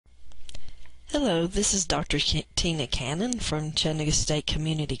Hello, this is Dr. Tina Cannon from Chattanooga State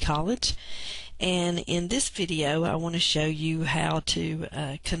Community College, and in this video I want to show you how to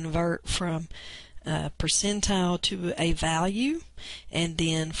convert from a percentile to a value, and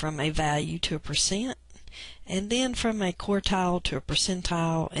then from a value to a percent, and then from a quartile to a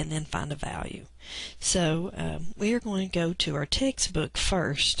percentile, and then find a value. So we are going to go to our textbook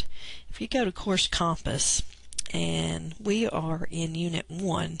first. If you go to Course Compass, and we are in Unit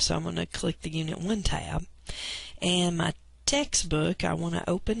 1, so I'm going to click the Unit 1 tab, and my textbook, I want to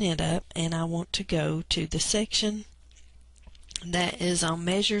open it up, and I want to go to the section that is on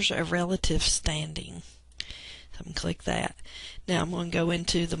Measures of Relative Standing. So I'm going to click that. Now I'm going to go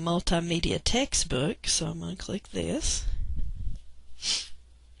into the Multimedia Textbook, so I'm going to click this.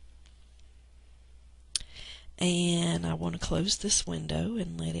 And I want to close this window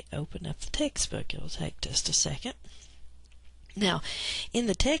and let it open up the textbook. It will take just a second. Now, in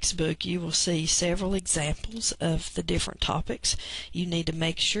the textbook, you will see several examples of the different topics. You need to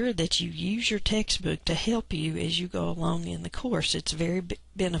make sure that you use your textbook to help you as you go along in the course. It's very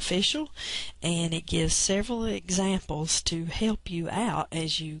beneficial, and it gives several examples to help you out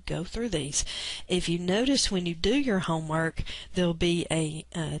as you go through these. If you notice when you do your homework, there'll be a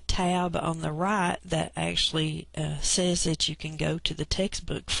tab on the right that actually says that you can go to the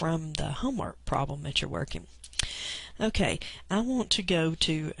textbook from the homework problem that you're working. Okay, I want to go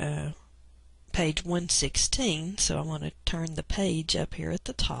to page 116, so I want to turn the page up here at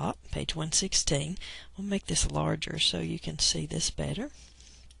the top, page 116. I'll make this larger so you can see this better.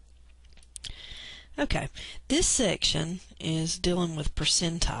 Okay, this section is dealing with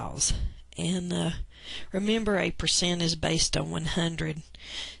percentiles, and remember, a percent is based on 100,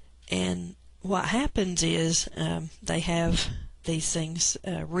 and what happens is they have these things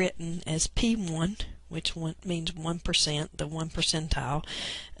written as P1, which means 1%, the 1 percentile,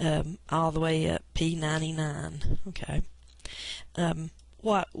 all the way up P99. Okay.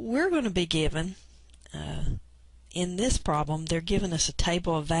 What we're going to be given in this problem, they're giving us a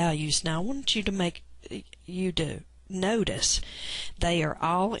table of values. Now I want you to notice they are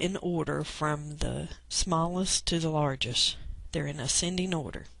all in order from the smallest to the largest. They're in ascending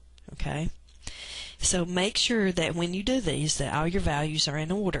order. Okay. So make sure that when you do these, that all your values are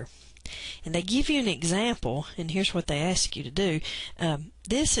in order. And they give you an example, and here's what they ask you to do.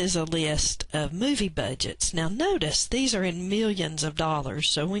 This is a list of movie budgets. Now notice these are in millions of dollars,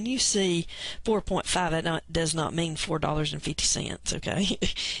 so when you see 4.5, that does not mean $4.50, okay?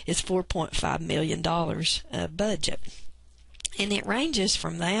 It's $4.5 million budget. And it ranges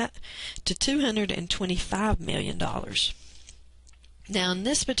from that to $225 million. Now in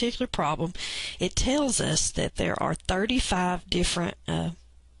this particular problem, it tells us that there are 35 different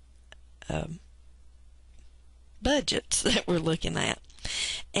budgets that we're looking at,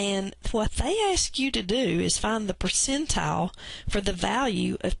 and what they ask you to do is find the percentile for the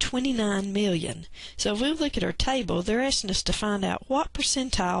value of 29 million. So if we look at our table, they're asking us to find out what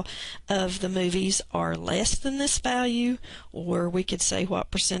percentile of the movies are less than this value, or we could say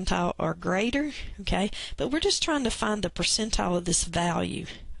what percentile are greater. Okay, but we're just trying to find the percentile of this value.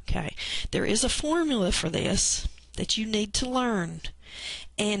 Okay, there is a formula for this that you need to learn,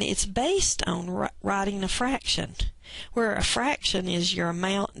 and it's based on writing a fraction, where a fraction is your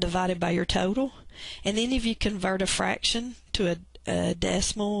amount divided by your total, and then if you convert a fraction to a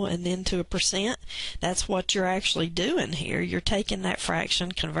decimal and then to a percent, that's what you're actually doing here. You're taking that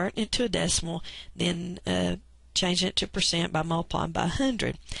fraction, converting it to a decimal, then changing it to percent by multiplying by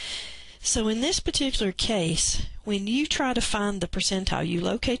 100. So in this particular case, when you try to find the percentile, you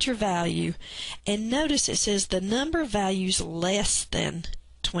locate your value, and notice it says the number of values less than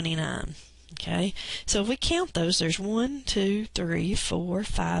 29. Okay, so if we count those, there's 1, 2, 3, 4,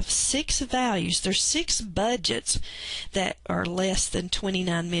 5, 6 values. There's 6 budgets that are less than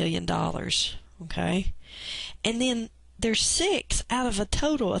 $29 million. Okay, and then there's 6 out of a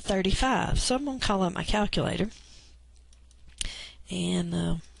total of 35. So I'm going to call up my calculator,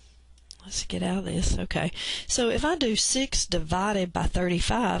 and let's get out of this. Okay, so if I do 6 divided by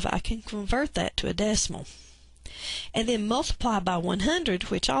 35, I can convert that to a decimal. And then multiply by 100,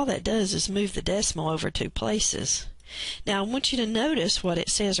 which all that does is move the decimal over 2 places. Now I want you to notice what it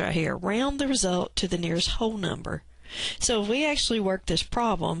says right here. Round the result to the nearest whole number. So if we actually work this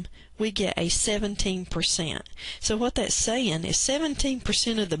problem, we get a 17%. So what that's saying is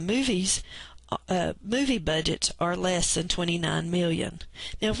 17% of the movies movie budgets are less than 29 million.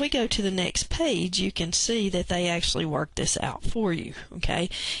 Now if we go to the next page, you can see that they actually work this out for you, okay?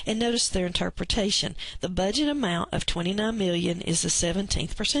 And notice their interpretation. The budget amount of 29 million is the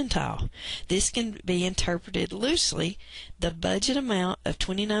 17th percentile. This can be interpreted loosely. The budget amount of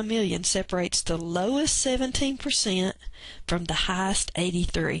 29 million separates the lowest 17% from the highest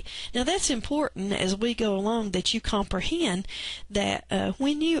 83. Now that's important as we go along, that you comprehend that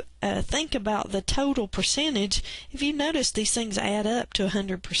when you think about the total percentage, if you notice, these things add up to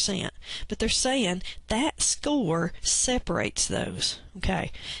 100%. But they're saying that score separates those.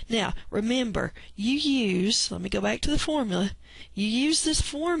 Okay. Now remember, you use, let me go back to the formula. You use this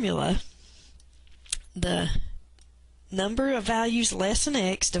formula, the number of values less than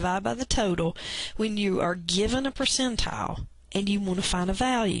x divided by the total, when you are given a percentile and you want to find a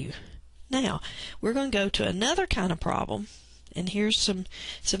value. Now we're going to go to another kind of problem, and here's some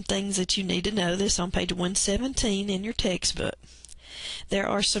things that you need to know. This on page 117 in your textbook. There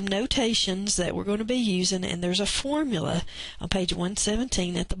are some notations that we're going to be using, and there's a formula on page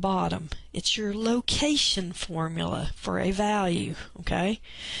 117 at the bottom. It's your location formula for a value, okay?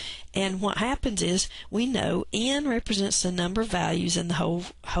 And what happens is, we know n represents the number of values in the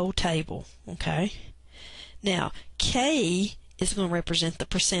whole table, okay? Now k is going to represent the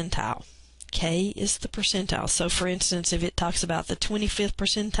percentile. K is the percentile. So for instance, if it talks about the 25th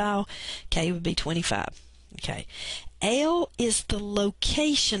percentile, K would be 25. Okay. L is the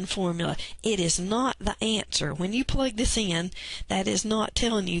location formula. It is not the answer. When you plug this in, that is not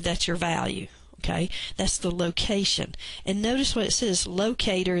telling you that's your value. Okay, that's the location. And notice what it says,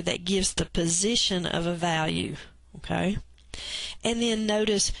 locator, that gives the position of a value. Okay. And then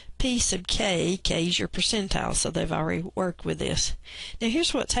notice P sub K, K is your percentile, so they've already worked with this. Now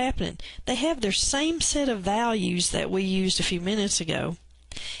here's what's happening. They have their same set of values that we used a few minutes ago,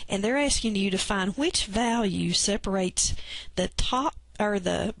 and they're asking you to find which value separates the top or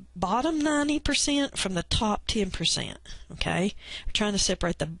the bottom 90% from the top 10%. Okay? We're trying to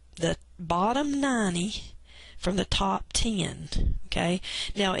separate the bottom 90 from the top 10. Okay?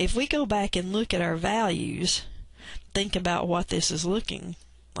 Now if we go back and look at our values, think about what this is looking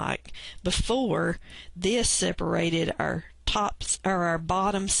like. Before, this separated our tops or our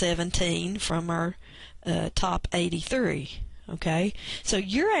bottom 17 from our top 83. Okay, so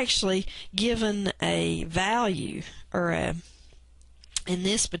you're actually given a value, or in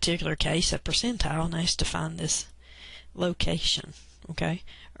this particular case, a percentile, and asked to find this location. Okay,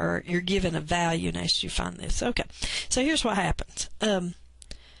 or you're given a value and asked you to find this. Okay, so here's what happens.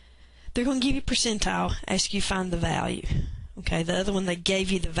 They're going to give you percentile, ask you to find the value. Okay, the other one, they gave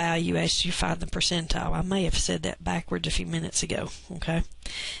you the value, asked you to find the percentile. I may have said that backwards a few minutes ago. Okay,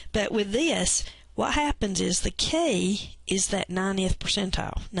 but with this, what happens is the K is that 90th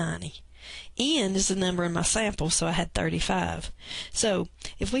percentile, 90. N is the number in my sample, so I had 35. So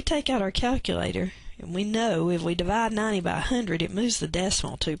if we take out our calculator, and we know if we divide 90 by 100, it moves the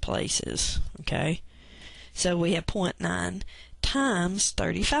decimal 2 places. Okay, so we have 0.9 times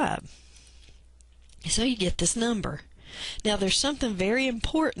 35. So you get this number. Now there's something very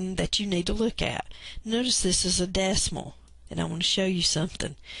important that you need to look at. Notice this is a decimal, and I want to show you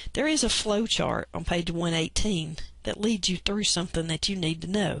something. There is a flow chart on page 118 that leads you through something that you need to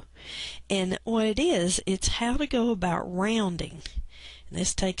know. And what it is, it's how to go about rounding. And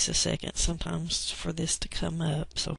this takes a second sometimes for this to come up. So